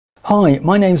Hi,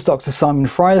 my name's Dr. Simon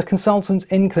Fryer, consultant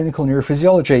in clinical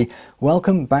neurophysiology.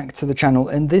 Welcome back to the channel.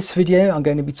 In this video, I'm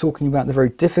going to be talking about the very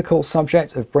difficult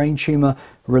subject of brain tumour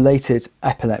related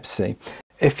epilepsy.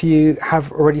 If you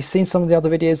have already seen some of the other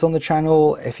videos on the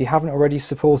channel, if you haven't already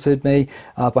supported me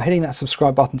by hitting that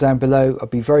subscribe button down below, I'd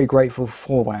be very grateful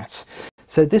for that.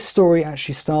 So this story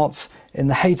actually starts in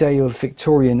the heyday of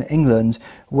Victorian England,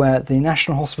 where the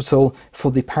National Hospital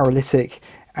for the Paralytic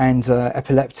and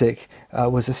Epileptic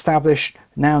was established,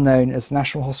 now known as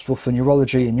National Hospital for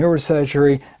Neurology and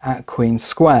Neurosurgery at Queen's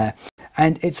Square.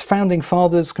 And its founding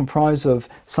fathers comprise of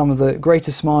some of the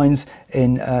greatest minds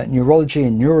in neurology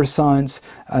and neuroscience,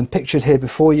 and pictured here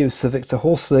before you is Sir Victor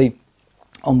Horsley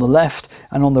on the left,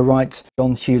 and on the right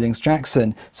John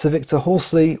Hewlings-Jackson. Sir Victor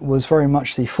Horsley was very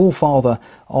much the forefather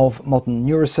of modern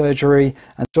neurosurgery,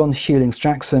 and John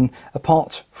Hewlings-Jackson,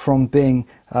 apart from being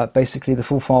basically the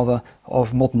forefather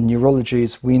of modern neurology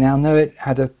as we now know it,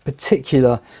 had a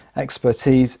particular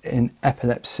expertise in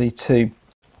epilepsy too.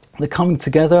 The coming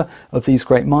together of these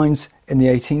great minds in the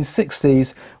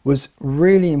 1860s was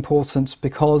really important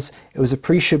because it was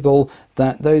appreciable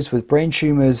that those with brain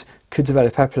tumours could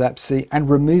develop epilepsy, and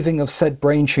removing of said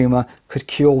brain tumour could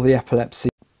cure the epilepsy.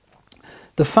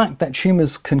 The fact that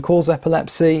tumours can cause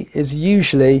epilepsy is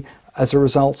usually as a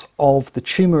result of the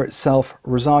tumour itself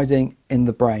residing in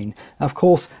the brain. Now, of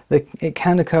course, it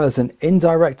can occur as an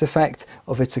indirect effect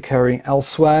of it occurring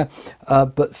elsewhere,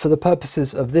 but for the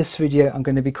purposes of this video, I'm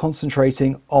going to be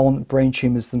concentrating on brain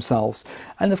tumours themselves.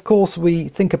 And of course, we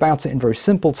think about it in very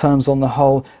simple terms on the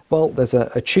whole. Well, there's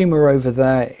a tumour over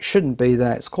there, it shouldn't be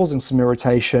there, it's causing some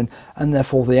irritation, and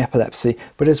therefore the epilepsy.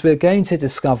 But as we're going to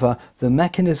discover, the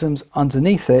mechanisms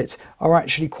underneath it are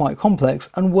actually quite complex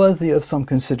and worthy of some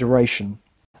consideration.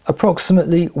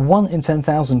 Approximately 1 in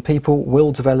 10,000 people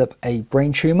will develop a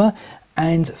brain tumour,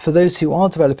 and for those who are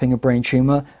developing a brain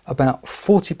tumour, about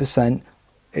 40%,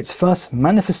 its first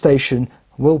manifestation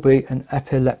will be an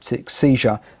epileptic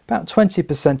seizure. About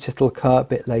 20% it'll occur a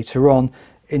bit later on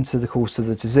into the course of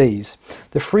the disease.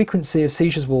 The frequency of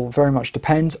seizures will very much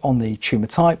depend on the tumour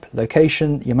type,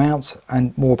 location, the amount,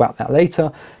 and more about that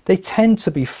later. They tend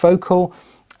to be focal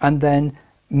and then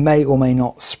may or may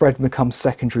not spread and become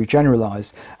secondary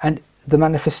generalized. And the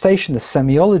manifestation, the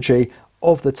semiology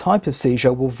of the type of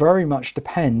seizure will very much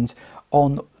depend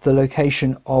on the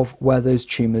location of where those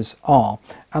tumours are.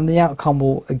 And the outcome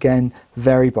will again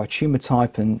vary by tumour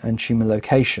type and tumour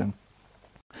location.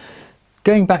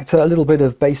 Going back to a little bit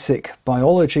of basic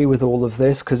biology with all of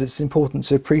this, because it's important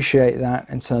to appreciate that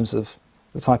in terms of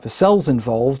the type of cells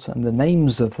involved and the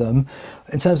names of them.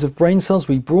 In terms of brain cells,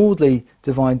 we broadly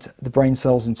divide the brain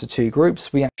cells into two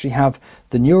groups. We actually have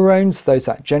the neurons, those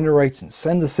that generate and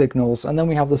send the signals, and then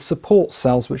we have the support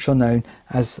cells, which are known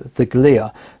as the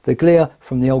glia. The glia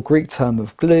from the old Greek term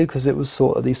of glue, because it was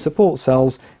thought that these support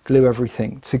cells glue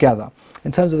everything together.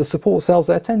 In terms of the support cells,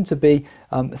 there tend to be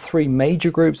three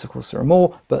major groups. Of course, there are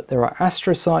more, but there are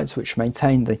astrocytes, which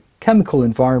maintain the chemical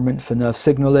environment for nerve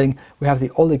signaling. We have the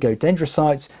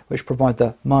oligodendrocytes, which provide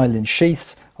the myelin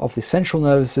sheaths of the central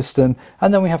nervous system,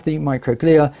 and then we have the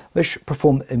microglia, which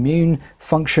perform immune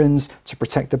functions to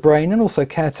protect the brain, and also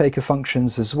caretaker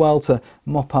functions as well, to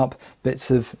mop up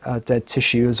bits of dead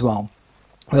tissue as well.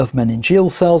 We have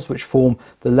meningeal cells, which form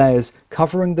the layers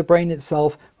covering the brain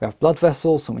itself. We have blood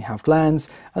vessels and we have glands,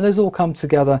 and those all come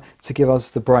together to give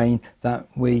us the brain that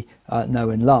we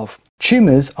know and love.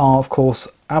 Tumours are, of course,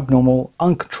 abnormal,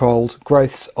 uncontrolled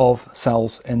growths of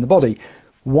cells in the body.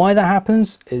 Why that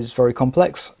happens is very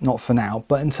complex, not for now.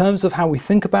 But in terms of how we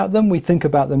think about them, we think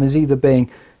about them as either being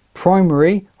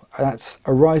primary, that's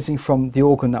arising from the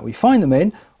organ that we find them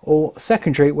in, or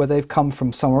secondary, where they've come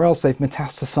from somewhere else, they've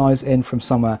metastasized in from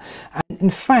somewhere. And in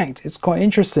fact, it's quite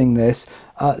interesting this,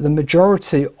 the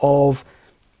majority of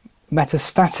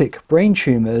metastatic brain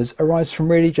tumours arise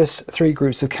from really just three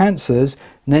groups of cancers,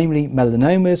 namely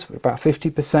melanomas, about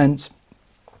 50%,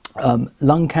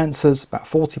 lung cancers, about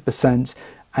 40%,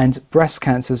 and breast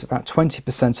cancers, about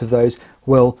 20% of those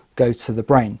will go to the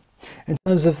brain. In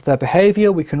terms of their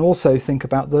behaviour, we can also think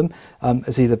about them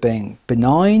as either being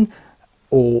benign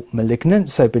or malignant.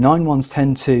 So benign ones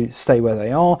tend to stay where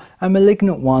they are, and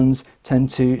malignant ones tend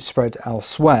to spread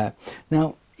elsewhere.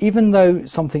 Now, even though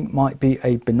something might be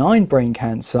a benign brain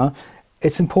cancer,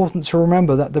 it's important to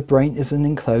remember that the brain is an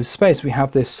enclosed space. We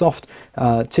have this soft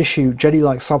tissue,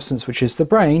 jelly-like substance, which is the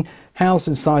brain, housed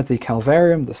inside the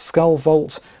calvarium, the skull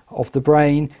vault of the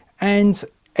brain, and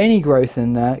any growth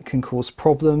in there can cause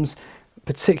problems,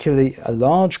 particularly a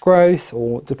large growth,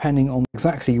 or depending on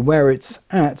exactly where it's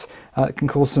at, can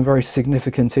cause some very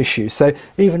significant issues. So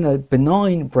even a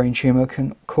benign brain tumour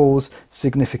can cause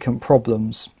significant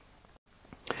problems.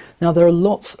 Now, there are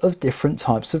lots of different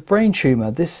types of brain tumour.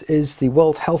 This is the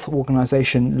World Health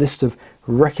Organization list of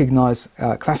recognised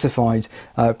classified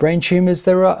brain tumours.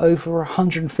 There are over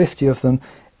 150 of them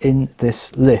in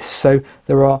this list. So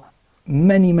there are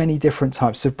many different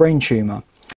types of brain tumour.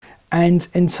 And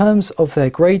in terms of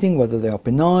their grading, whether they are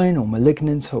benign or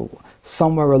malignant or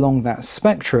somewhere along that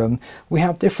spectrum, we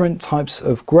have different types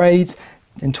of grades.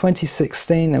 In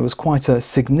 2016, there was quite a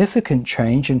significant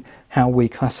change in how we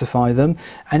classify them.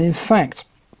 And in fact,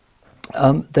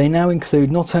 they now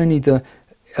include not only the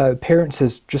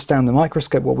appearances just down the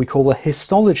microscope, what we call the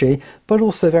histology, but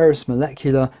also various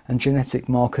molecular and genetic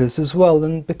markers as well.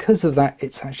 And because of that,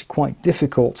 it's actually quite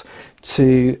difficult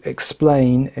to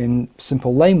explain in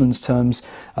simple layman's terms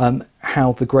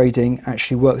how the grading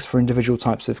actually works for individual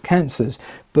types of cancers.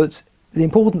 But the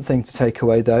important thing to take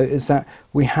away, though, is that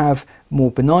we have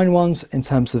more benign ones in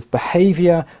terms of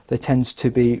behaviour. They tend to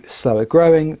be slower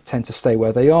growing, tend to stay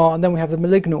where they are, and then we have the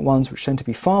malignant ones, which tend to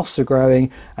be faster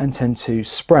growing and tend to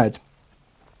spread.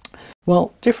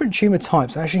 Well, different tumour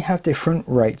types actually have different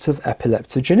rates of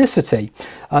epileptogenicity.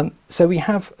 So we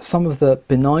have some of the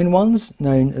benign ones,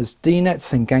 known as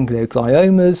DNETs and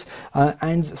gangliogliomas,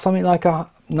 and something like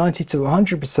 90 to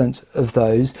 100% of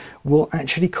those will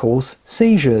actually cause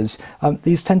seizures.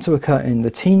 These tend to occur in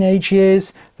the teenage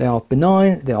years. They are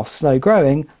benign, they are slow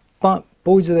growing, but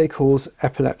boy do they cause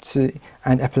epilepsy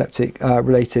and epileptic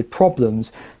related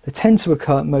problems. They tend to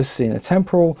occur mostly in the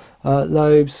temporal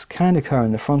lobes, can occur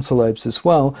in the frontal lobes as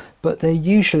well, but they're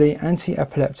usually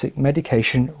anti-epileptic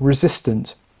medication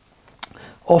resistant.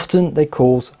 Often they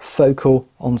cause focal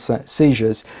onset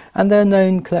seizures, and they're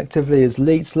known collectively as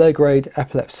LEATs, low-grade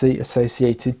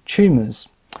epilepsy-associated tumours.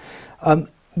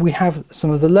 We have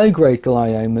some of the low-grade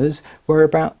gliomas, where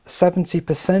about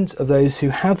 70% of those who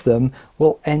have them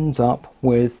will end up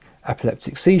with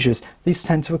epileptic seizures. These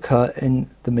tend to occur in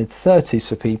the mid-30s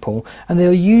for people, and they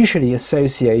are usually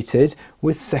associated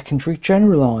with secondary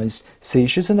generalized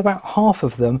seizures, and about half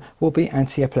of them will be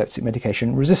anti-epileptic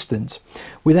medication resistant.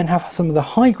 We then have some of the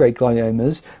high-grade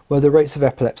gliomas where the rates of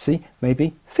epilepsy may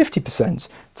be 50%,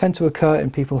 tend to occur in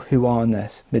people who are in their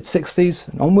mid-60s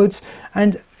and onwards,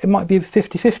 and it might be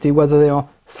 50-50 whether they are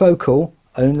focal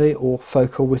only or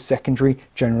focal with secondary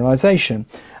generalization.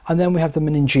 And then we have the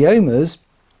meningiomas,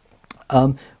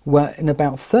 where in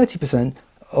about 30%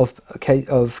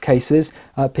 of cases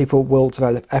people will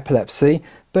develop epilepsy,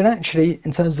 but actually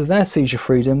in terms of their seizure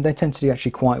freedom they tend to do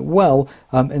actually quite well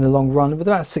in the long run, with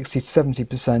about 60 to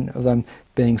 70% of them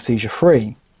being seizure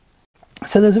free.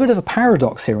 So there's a bit of a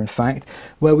paradox here, in fact,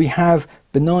 where we have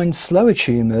benign slower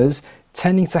tumours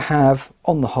tending to have,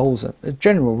 on the whole, as a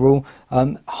general rule,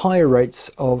 higher rates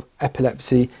of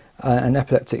epilepsy and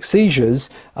epileptic seizures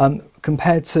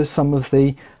compared to some of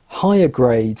the higher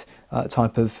grade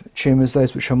type of tumours,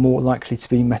 those which are more likely to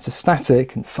be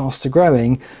metastatic and faster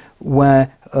growing, where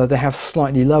they have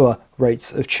slightly lower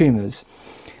rates of tumours.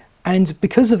 And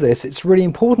because of this, it's really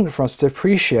important for us to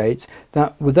appreciate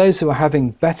that with those who are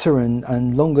having better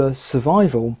and longer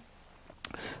survival,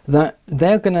 that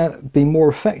they're going to be more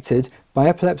affected by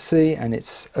epilepsy and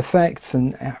its effects,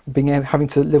 and having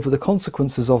to live with the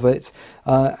consequences of it,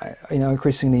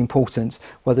 increasingly important,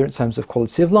 whether in terms of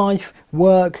quality of life,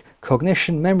 work,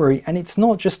 cognition, memory. And it's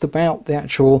not just about the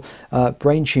actual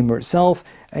brain tumour itself,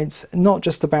 it's not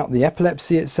just about the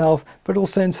epilepsy itself, but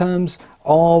also in terms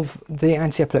of the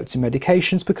anti-epileptic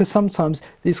medications, because sometimes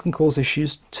these can cause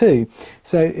issues too.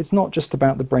 So it's not just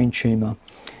about the brain tumour.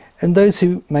 And those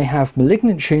who may have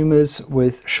malignant tumours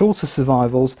with shorter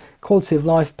survivals, quality of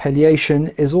life, palliation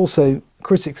is also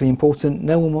critically important.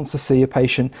 No one wants to see a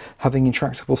patient having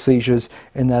intractable seizures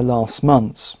in their last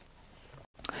months.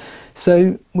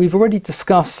 So we've already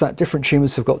discussed that different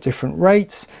tumours have got different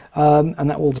rates, and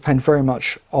that will depend very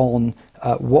much on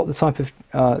what the type of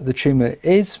the tumour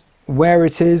is. Where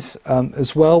it is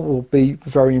as well will be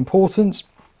very important.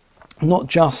 Not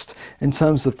just in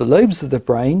terms of the lobes of the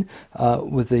brain,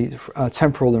 with the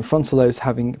temporal and frontal lobes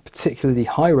having particularly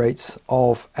high rates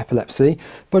of epilepsy,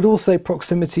 but also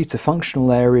proximity to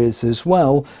functional areas as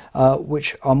well,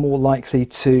 which are more likely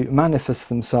to manifest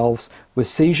themselves with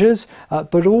seizures,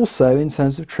 but also in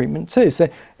terms of treatment too. So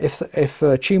if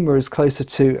a tumour is closer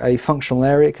to a functional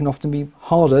area, it can often be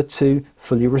harder to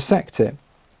fully resect it.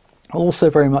 Also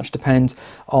very much depend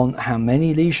on how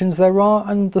many lesions there are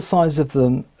and the size of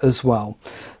them as well.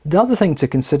 The other thing to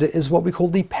consider is what we call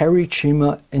the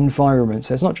peri-tumour environment.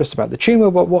 So it's not just about the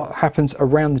tumour, but what happens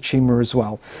around the tumour as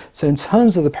well. So in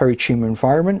terms of the peri-tumour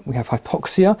environment, we have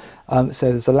hypoxia, so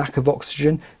there's a lack of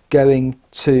oxygen going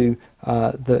to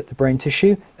the brain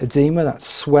tissue. Edema, that's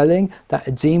swelling. That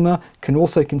edema can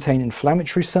also contain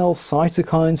inflammatory cells,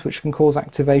 cytokines, which can cause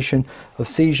activation of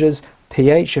seizures.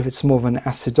 pH, if it's more of an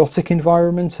acidotic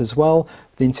environment as well.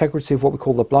 The integrity of what we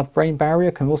call the blood-brain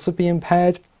barrier can also be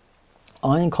impaired.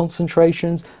 Ion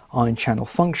concentrations, ion channel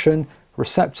function,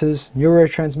 receptors,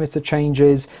 neurotransmitter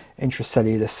changes,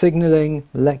 intracellular signaling,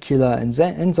 molecular and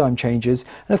enzyme changes,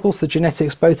 and of course the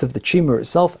genetics both of the tumour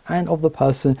itself and of the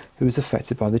person who is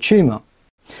affected by the tumour.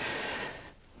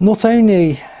 Not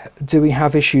only do we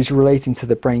have issues relating to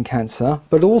the brain cancer,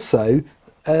 but also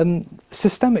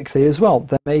systemically as well.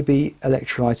 There may be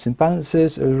electrolyte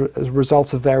imbalances as a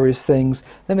result of various things.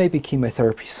 There may be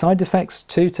chemotherapy side effects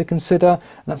too to consider,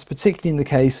 and that's particularly in the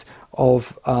case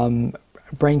of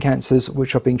brain cancers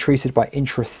which are being treated by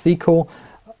intrathecal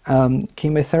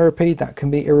chemotherapy. That can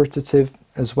be irritative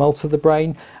as well to the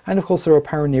brain, and of course there are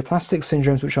paraneoplastic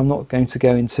syndromes which I'm not going to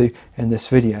go into in this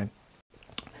video.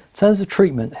 In terms of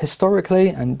treatment, historically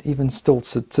and even still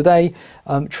to today,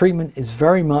 treatment is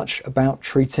very much about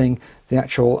treating the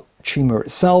actual tumour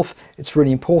itself. It's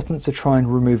really important to try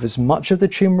and remove as much of the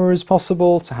tumour as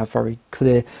possible, to have very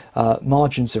clear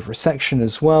margins of resection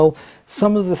as well.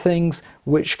 Some of the things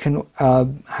which can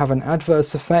have an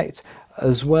adverse effect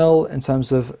as well in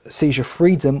terms of seizure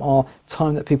freedom are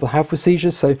time that people have with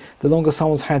seizures. So the longer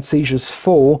someone's had seizures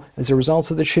for as a result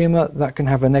of the tumour, that can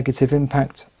have a negative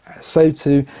impact. So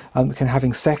too can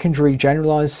having secondary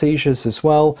generalized seizures as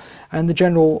well, and the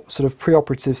general sort of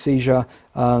preoperative seizure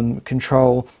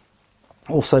control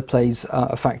also plays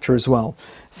a factor as well.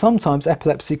 Sometimes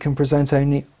epilepsy can present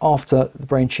only after the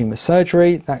brain tumour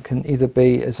surgery. That can either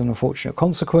be as an unfortunate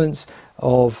consequence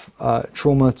of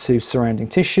trauma to surrounding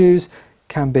tissues,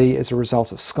 can be as a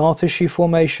result of scar tissue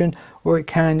formation, or it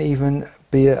can even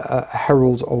be a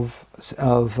herald of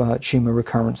tumour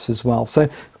recurrence as well. So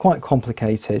quite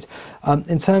complicated.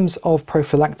 In terms of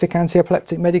prophylactic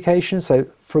anti-epileptic medications, so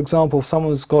for example, if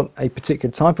someone's got a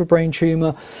particular type of brain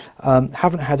tumour,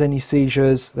 haven't had any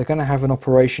seizures, they're going to have an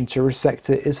operation to resect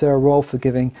it. Is there a role for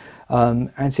giving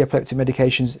anti-epileptic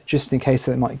medications just in case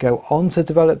they might go on to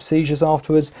develop seizures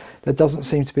afterwards? There doesn't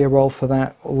seem to be a role for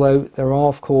that, although there are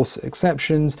of course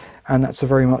exceptions, and that's a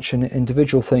very much an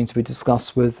individual thing to be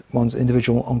discussed with one's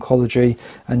individual oncology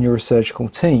and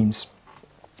neurosurgical teams.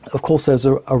 Of course there's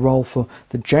a role for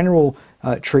the general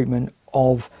treatment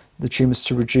of the tumours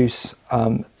to reduce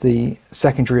the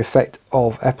secondary effect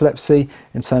of epilepsy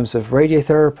in terms of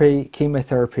radiotherapy,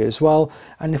 chemotherapy as well.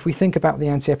 And if we think about the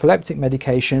anti-epileptic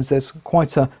medications, there's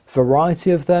quite a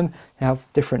variety of them. They have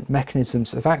different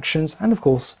mechanisms of actions and of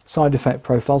course side effect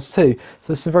profiles too. So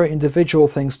there's some very individual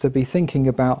things to be thinking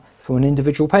about for an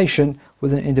individual patient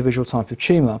with an individual type of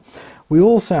tumour. We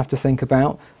also have to think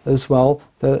about as well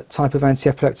the type of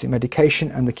anti-epileptic medication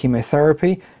and the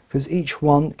chemotherapy, because each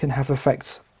one can have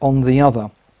effects on the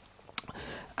other.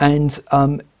 And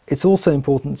it's also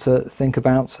important to think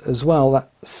about as well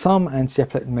that some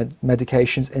anti-epileptic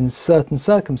medications in certain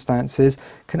circumstances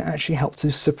can actually help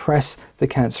to suppress the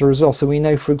cancer as well. So we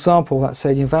know, for example, that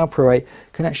sodium valproate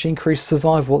can actually increase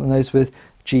survival in those with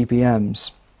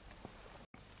GBMs.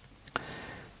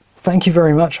 Thank you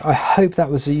very much. I hope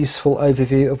that was a useful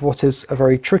overview of what is a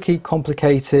very tricky,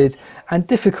 complicated and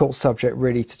difficult subject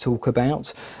really to talk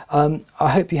about. I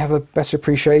hope you have a better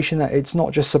appreciation that it's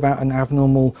not just about an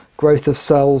abnormal growth of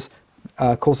cells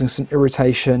causing some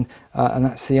irritation and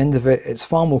that's the end of it. It's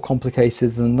far more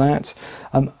complicated than that.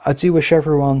 I do wish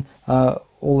everyone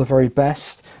all the very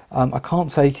best. I can't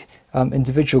take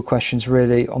individual questions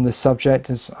really on this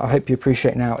subject, as I hope you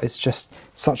appreciate now it's just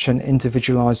such an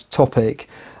individualized topic.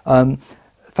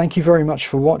 Thank you very much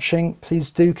for watching. Please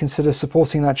do consider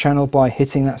supporting that channel by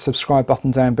hitting that subscribe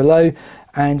button down below,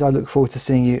 and I look forward to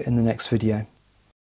seeing you in the next video.